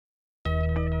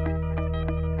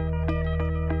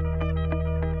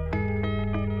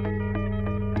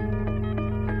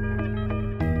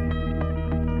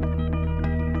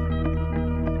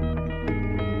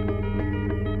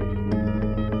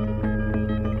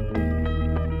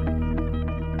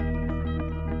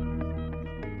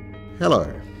Hello,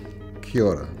 kia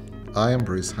ora. I am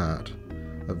Bruce Hart.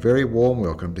 A very warm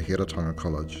welcome to Heretaunga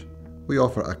College. We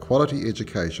offer a quality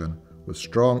education with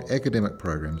strong academic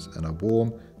programs in a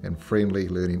warm and friendly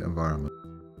learning environment.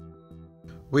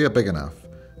 We are big enough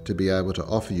to be able to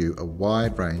offer you a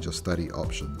wide range of study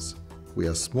options. We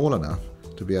are small enough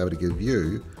to be able to give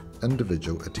you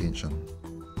individual attention.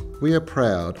 We are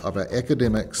proud of our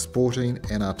academic, sporting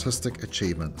and artistic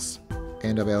achievements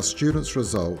and of our students'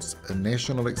 results in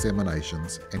national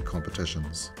examinations and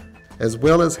competitions. As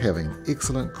well as having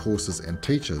excellent courses and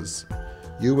teachers,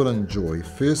 you will enjoy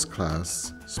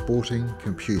first-class sporting,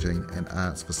 computing and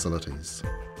arts facilities.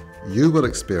 You will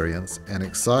experience an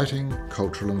exciting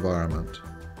cultural environment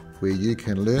where you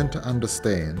can learn to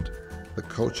understand the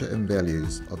culture and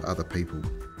values of other people.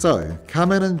 So,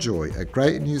 come and enjoy a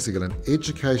great New Zealand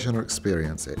educational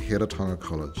experience at Heretaunga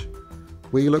College.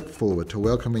 We look forward to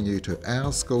welcoming you to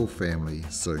our school family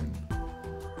soon.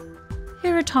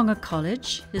 Heretaunga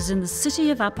College is in the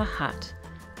city of Upper Hutt,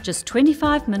 just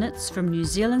 25 minutes from New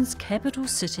Zealand's capital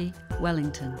city,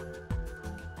 Wellington.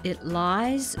 It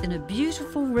lies in a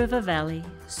beautiful river valley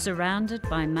surrounded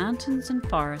by mountains and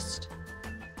forest.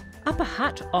 Upper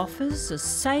Hutt offers a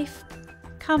safe,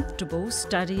 comfortable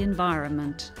study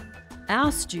environment.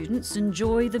 Our students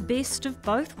enjoy the best of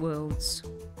both worlds.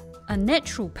 A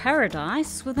natural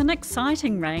paradise with an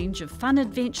exciting range of fun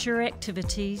adventure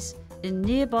activities in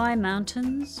nearby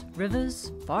mountains,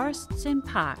 rivers, forests and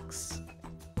parks.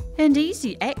 And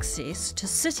easy access to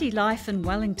city life in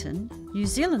Wellington, New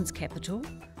Zealand's capital,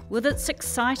 with its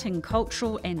exciting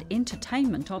cultural and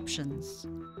entertainment options.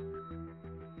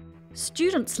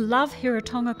 Students love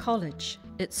Heretaunga College,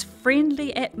 its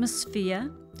friendly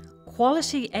atmosphere,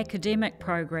 quality academic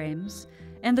programs,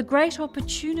 and the great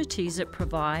opportunities it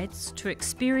provides to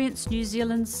experience New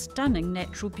Zealand's stunning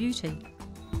natural beauty.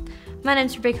 My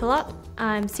name's Rebecca Lott.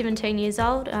 I'm 17 years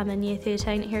old. I'm in Year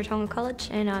 13 at Heretaunga College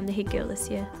and I'm the head girl this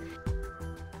year.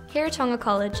 Heretaunga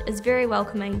College is very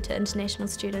welcoming to international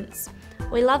students.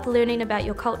 We love learning about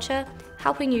your culture,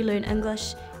 helping you learn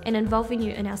English and involving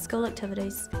you in our school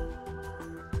activities.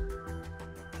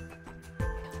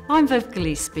 I'm Viv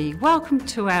Gillespie. Welcome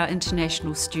to our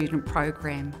International Student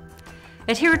Program.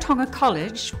 At Heretaunga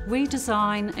College, we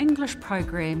design English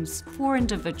programs for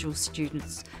individual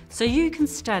students so you can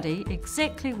study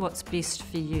exactly what's best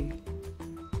for you.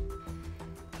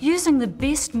 Using the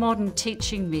best modern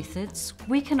teaching methods,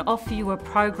 we can offer you a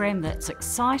program that's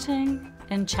exciting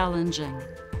and challenging.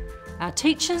 Our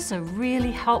teachers are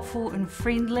really helpful and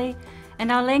friendly,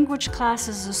 and our language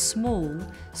classes are small,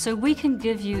 so we can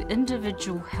give you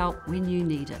individual help when you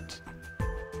need it.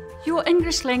 Your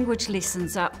English language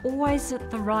lessons are always at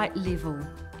the right level,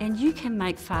 and you can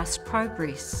make fast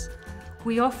progress.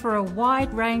 We offer a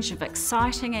wide range of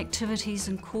exciting activities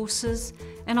and courses,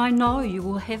 and I know you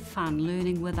will have fun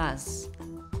learning with us.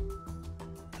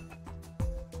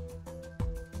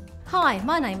 Hi,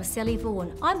 my name is Sally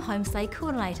Vaughan. I'm Homestay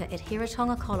Coordinator at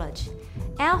Heretaunga College.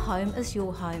 Our home is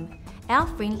your home. Our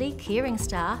friendly, caring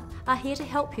staff are here to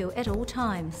help you at all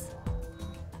times.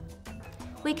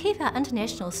 We keep our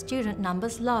international student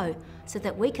numbers low so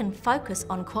that we can focus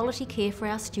on quality care for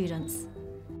our students.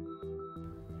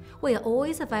 We are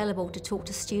always available to talk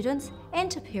to students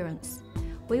and to parents.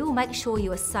 We will make sure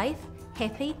you are safe,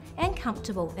 happy and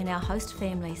comfortable in our host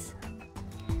families.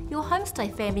 Your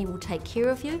homestay family will take care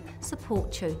of you,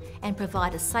 support you and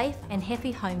provide a safe and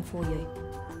happy home for you.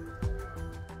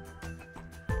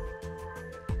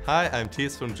 Hi, I'm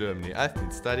Thies from Germany. I've been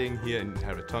studying here in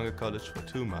Heretaunga College for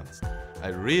 2 months. I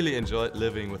really enjoyed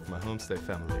living with my homestay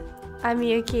family. I'm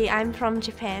Yuki, I'm from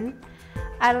Japan.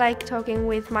 I like talking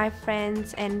with my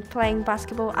friends and playing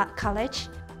basketball at college.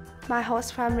 My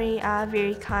host family are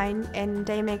very kind and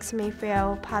they make me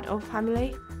feel part of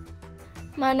family.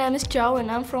 My name is Joe and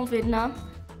I'm from Vietnam.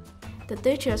 The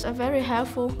teachers are very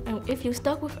helpful and if you're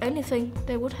stuck with anything,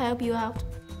 they would help you out.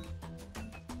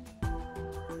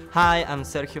 Hi, I'm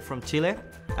Sergio from Chile.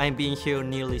 I've been here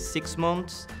nearly 6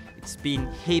 months. It's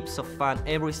been heaps of fun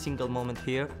every single moment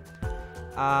here.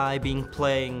 I've been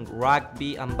playing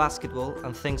rugby and basketball,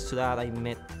 and thanks to that I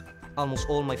met almost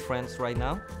all my friends right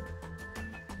now.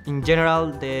 In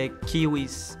general, the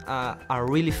Kiwis are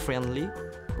really friendly,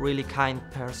 really kind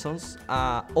persons.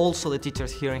 Also the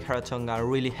teachers here in Heretaunga are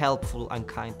really helpful and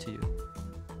kind to you.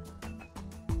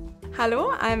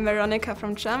 Hello, I'm Veronica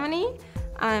from Germany.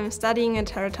 I'm studying at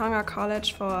Heretaunga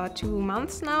College for 2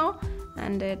 months now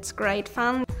and it's great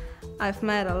fun. I've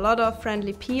met a lot of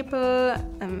friendly people,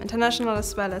 international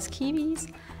as well as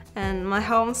Kiwis, and my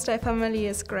homestay family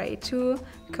is great too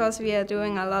because we are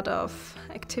doing a lot of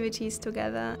activities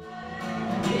together.